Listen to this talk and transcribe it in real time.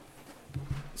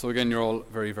So again, you're all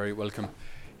very, very welcome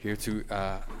here to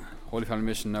Holy Family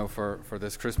Mission now for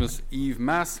this Christmas Eve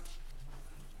Mass.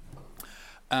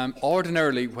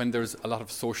 Ordinarily, when there's a lot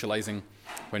of socializing,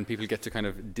 when people get to kind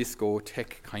of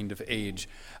discotheque kind of age,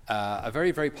 a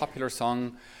very, very popular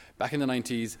song back in the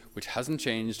 90s, which hasn't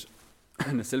changed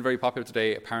and is still very popular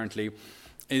today, apparently,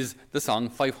 is the song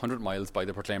 500 Miles by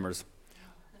the Proclaimers.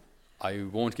 I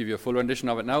won't give you a full rendition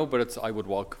of it now, but it's I would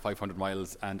walk 500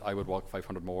 miles and I would walk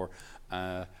 500 more.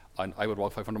 And I would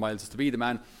walk 500 miles just to be the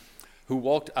man who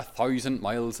walked 1,000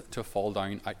 miles to fall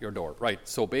down at your door. Right,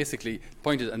 so basically, the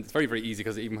point is, and it's very, very easy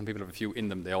because even when people have a few in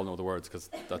them, they all know the words because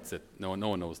that's it. No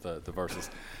one knows the verses.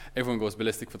 Everyone goes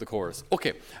ballistic for the chorus.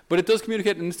 Okay, but it does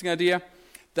communicate an interesting idea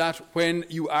that when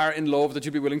you are in love, that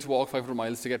you'd be willing to walk 500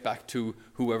 miles to get back to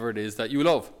whoever it is that you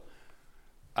love.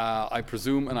 I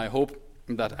presume and I hope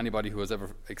that anybody who has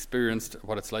ever experienced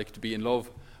what it's like to be in love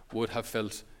would have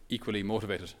felt equally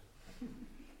motivated.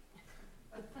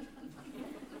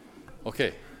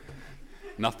 Okay,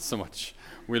 not so much.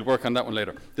 We'll work on that one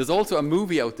later. There's also a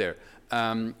movie out there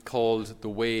called The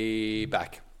Way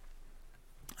Back,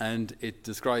 and it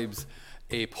describes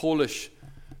a Polish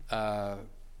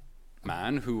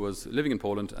man who was living in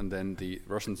Poland, and then the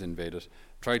Russians invaded,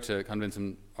 tried to convince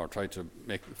him, or tried to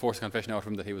force a confession out of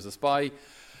him that he was a spy.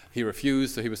 He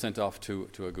refused, so he was sent off to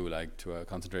a gulag, to a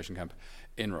concentration camp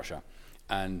in Russia.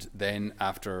 And then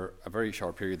after a very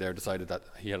short period there, decided that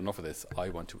he had enough of this, I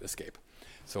want to escape.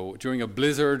 So during a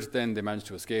blizzard, then they managed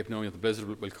to escape, knowing that the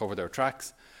blizzard will cover their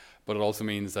tracks, but it also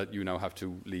means that you now have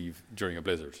to leave during a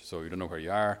blizzard. So you don't know where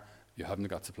you are, you haven't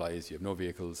got supplies, you have no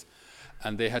vehicles,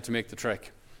 and they had to make the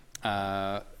trek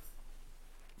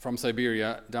from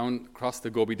Siberia down across the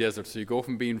Gobi Desert. So you go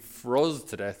from being froze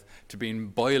to death to being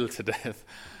boiled to death,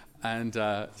 and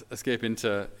escape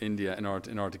into India in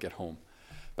order to get home,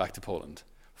 back to Poland.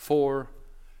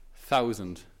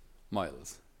 4,000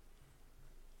 miles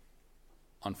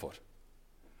on foot.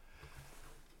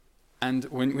 And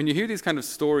when you hear these kind of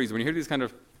stories, when you hear these kind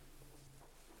of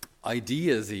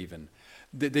ideas even,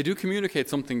 they do communicate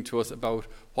something to us about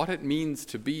what it means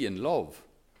to be in love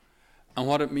and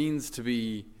what it means to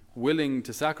be willing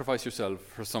to sacrifice yourself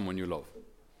for someone you love.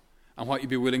 And what you'd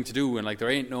be willing to do, and like there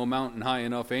ain't no mountain high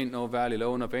enough, ain't no valley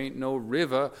low enough, ain't no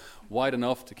river wide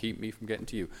enough to keep me from getting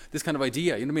to you. This kind of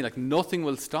idea, you know what I mean? Like nothing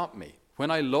will stop me. When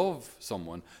I love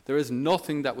someone, there is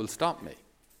nothing that will stop me.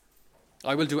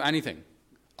 I will do anything.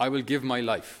 I will give my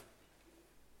life.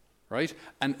 Right?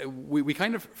 And we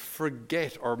kind of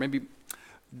forget, or maybe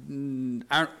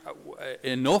aren't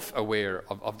enough aware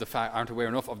of the fact, aren't aware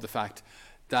enough of the fact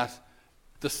that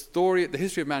the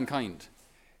history of mankind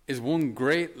is one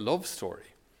great love story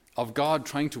of God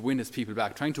trying to win his people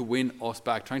back, trying to win us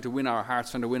back, trying to win our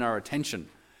hearts, trying to win our attention,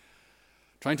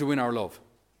 trying to win our love.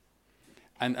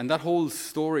 And that whole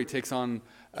story takes on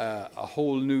a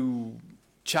whole new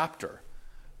chapter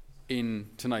in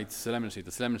tonight's solemnity,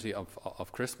 the solemnity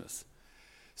of Christmas.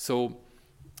 So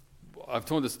I've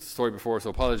told this story before, so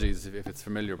apologies if it's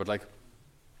familiar, but like,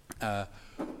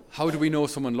 how do we know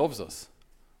someone loves us?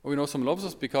 Well, we know someone loves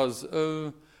us because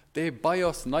they buy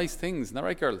us nice things. Isn't that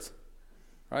right, girls?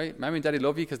 Right? Mommy and Daddy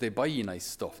love you because they buy you nice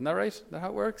stuff. Isn't that right? Is that how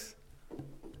it works?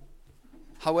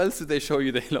 How else did they show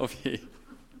you they love you?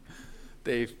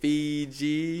 They feed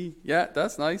ye. Yeah,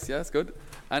 that's nice. Yeah, that's good.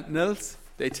 And else,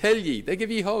 they tell ye. They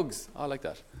give ye hugs. I like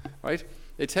that. Right?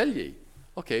 They tell ye.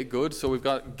 Okay, good. So we've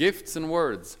got gifts and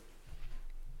words.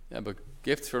 Yeah, but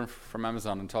gifts from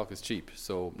Amazon and talk is cheap.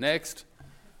 So next.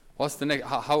 What's the next?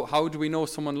 How do we know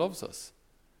someone loves us?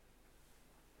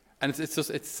 And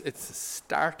it's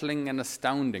startling and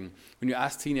astounding when you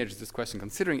ask teenagers this question,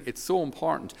 considering it's so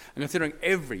important and considering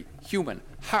every human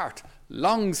heart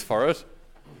longs for it.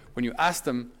 When you ask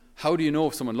them, how do you know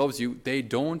if someone loves you? They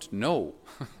don't know.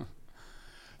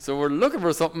 So we're looking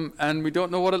for something and we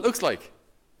don't know what it looks like.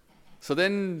 So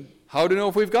then, how do we know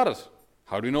if we've got it?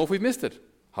 How do we know if we've missed it?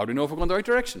 How do we know if we're going the right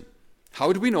direction?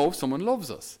 How do we know if someone loves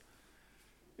us?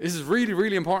 This is really,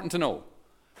 really important to know.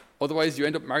 Otherwise, you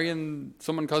end up marrying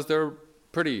someone because they're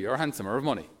pretty or handsome or have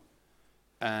money.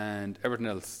 And everything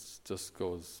else just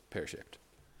goes pear-shaped.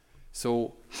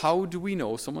 So how do we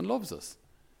know someone loves us?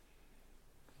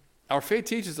 Our faith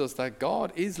teaches us that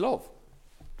God is love.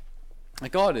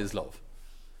 That God is love.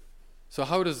 So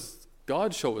how does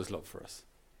God show his love for us?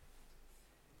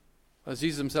 As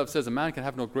Jesus himself says, a man can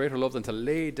have no greater love than to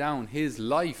lay down his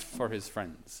life for his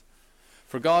friends.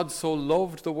 For God so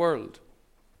loved the world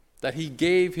that he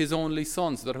gave his only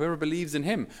Son, so that whoever believes in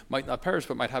him might not perish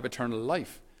but might have eternal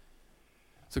life.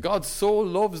 So God so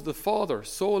loves the Father,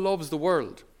 so loves the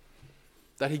world,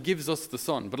 that he gives us the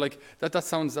Son. But like that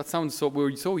sounds so,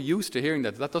 we're so used to hearing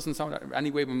that. That doesn't sound any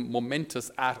way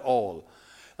momentous at all.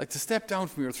 Like to step down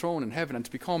from your throne in heaven and to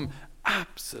become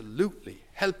absolutely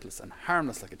helpless and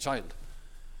harmless like a child,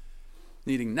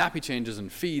 needing nappy changes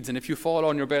and feeds, and if you fall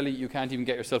on your belly, you can't even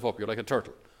get yourself up. You're like a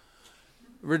turtle.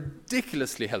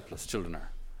 Ridiculously helpless children are.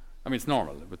 I mean, it's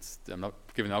normal. I'm not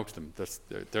giving out to them.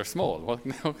 They're small. What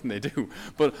can they do?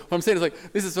 But what I'm saying is,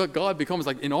 like, this is what God becomes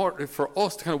like in order for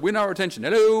us to kind of win our attention.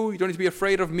 Hello, you don't need to be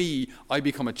afraid of me. I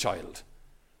become a child.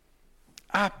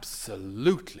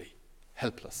 Absolutely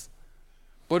helpless.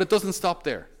 But it doesn't stop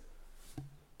there.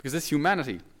 Because this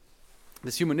humanity,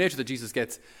 this human nature that Jesus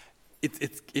gets,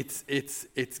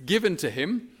 it's given to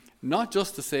him, not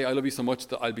just to say, I love you so much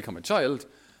that I'll become a child,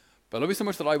 but I love you so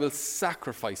much that I will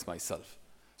sacrifice myself.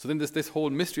 So then this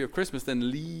whole mystery of Christmas then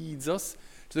leads us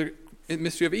to the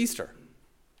mystery of Easter.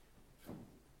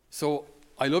 So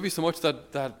I love you so much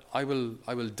that I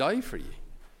will die for you.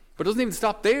 But it doesn't even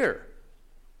stop there.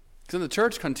 Because then the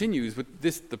church continues with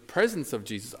the presence of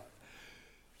Jesus,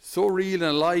 so real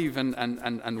and alive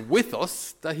and with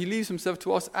us that he leaves himself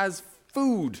to us as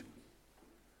food.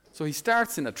 So he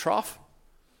starts in a trough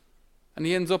and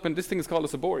he ends up in, this thing is called a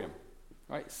ciborium.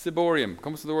 Right? Ciborium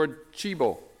comes from the word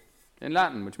cibo in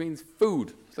Latin, which means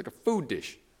food. It's like a food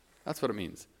dish. That's what it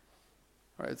means.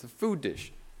 Right? It's a food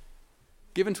dish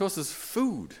given to us as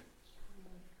food.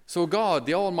 So God,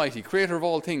 the Almighty, creator of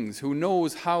all things, who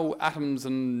knows how atoms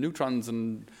and neutrons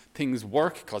and things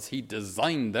work because he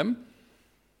designed them,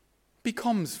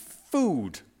 becomes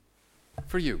food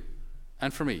for you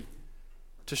and for me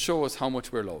to show us how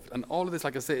much we're loved. And all of this,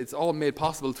 like I say, it's all made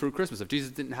possible through Christmas. If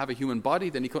Jesus didn't have a human body,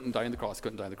 then he couldn't die on the cross. He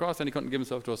couldn't die on the cross, then he couldn't give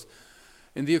himself to us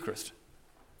in the Eucharist.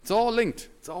 It's all linked.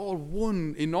 It's all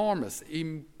one enormous,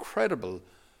 incredible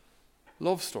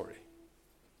love story.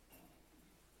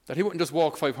 That he wouldn't just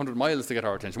walk 500 miles to get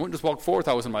our attention. He wouldn't just walk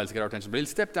 4,000 miles to get our attention. But he'll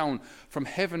step down from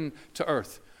heaven to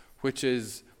earth, which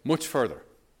is much further.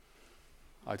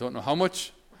 I don't know how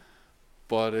much,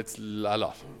 but it's a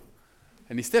lot.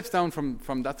 And he steps down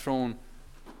from that throne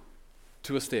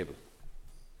to a stable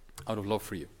out of love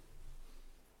for you.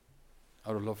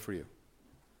 Out of love for you.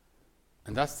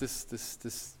 And that's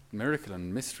this miracle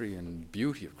and mystery and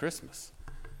beauty of Christmas.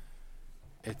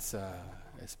 It's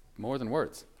more than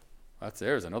words.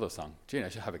 There's another song. Gee, I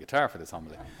should have a guitar for this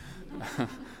homily.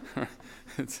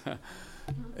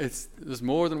 There's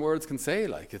more than words can say.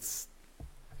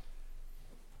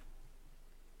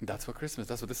 That's what Christmas,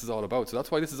 that's what this is all about. So that's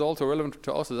why this is also relevant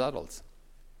to us as adults.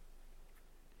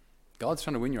 God's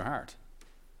trying to win your heart.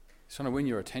 He's trying to win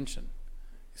your attention.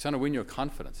 He's trying to win your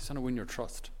confidence. He's trying to win your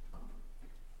trust.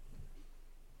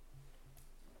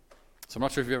 So I'm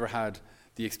not sure if you've ever had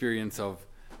the experience of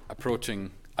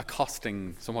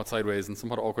accosting somewhat sideways and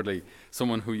somewhat awkwardly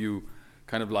someone who you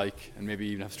kind of like, and maybe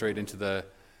even have strayed into the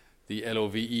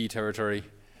LOVE territory,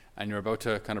 and you're about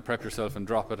to kind of prep yourself and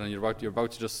drop it, and you're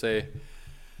about to just say,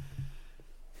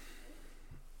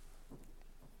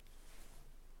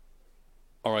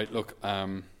 all right, look, I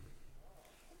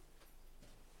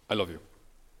love you.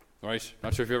 All right?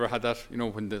 Not sure if you ever had that,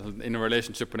 when in a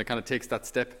relationship, when it kind of takes that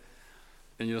step,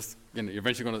 and you're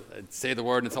eventually going to say the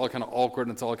word, and it's all kind of awkward,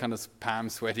 and it's all kind of palm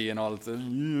sweaty and all,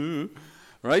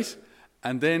 right?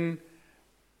 And then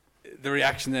the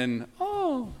reaction then,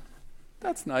 oh,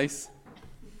 that's nice.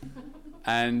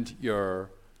 And you're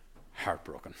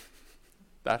heartbroken.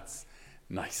 That's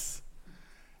nice.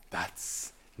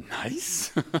 That's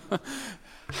nice.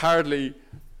 Hardly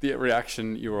the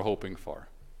reaction you were hoping for.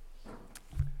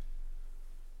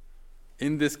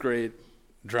 In this great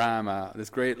drama, this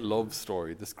great love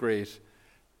story, this great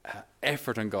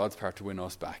effort on God's part to win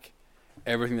us back,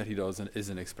 everything that he does is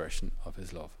an expression of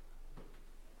his love.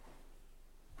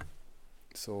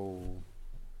 So,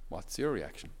 what's your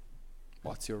reaction?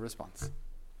 What's your response?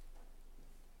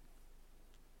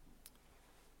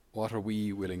 What are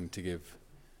we willing to give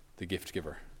the gift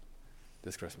giver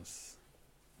this Christmas?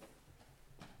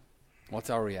 What's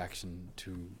our reaction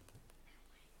to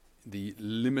the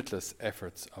limitless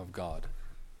efforts of God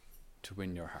to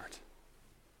win your heart?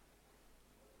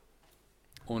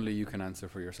 Only you can answer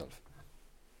for yourself.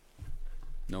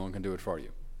 No one can do it for you.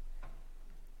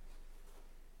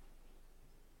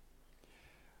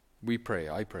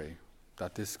 I pray,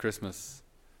 that this Christmas,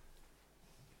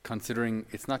 considering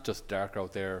it's not just dark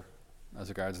out there as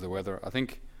regards the weather, I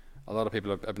think a lot of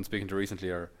people I've been speaking to recently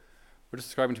were just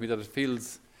describing to me that it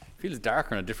feels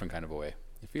darker in a different kind of a way.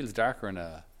 It feels darker in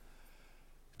a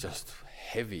just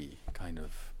heavy kind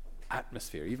of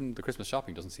atmosphere. Even the Christmas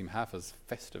shopping doesn't seem half as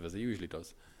festive as it usually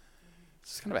does.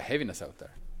 It's just kind of a heaviness out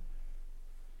there.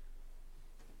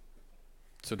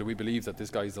 So do we believe that this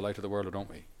guy is the light of the world, or don't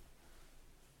we?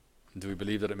 And do we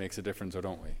believe that it makes a difference, or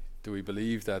don't we? Do we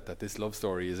believe that this love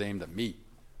story is aimed at me?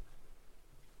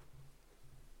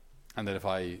 And that if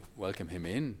I welcome him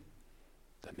in,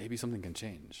 that maybe something can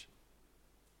change?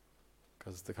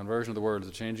 Because the conversion of the world,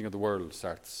 the changing of the world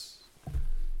starts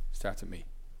at me.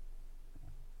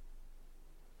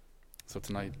 So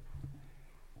tonight,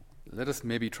 let us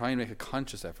maybe try and make a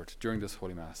conscious effort during this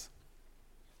Holy Mass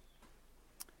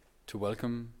to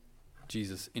welcome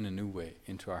Jesus in a new way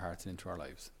into our hearts and into our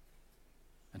lives.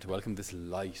 And to welcome this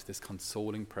light, this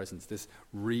consoling presence, this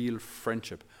real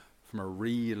friendship from a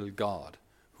real God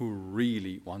who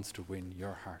really wants to win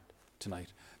your heart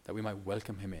tonight, that we might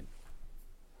welcome him in,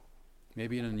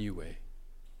 maybe in a new way,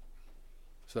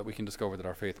 so that we can discover that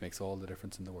our faith makes all the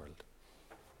difference in the world.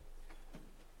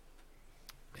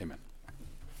 Amen.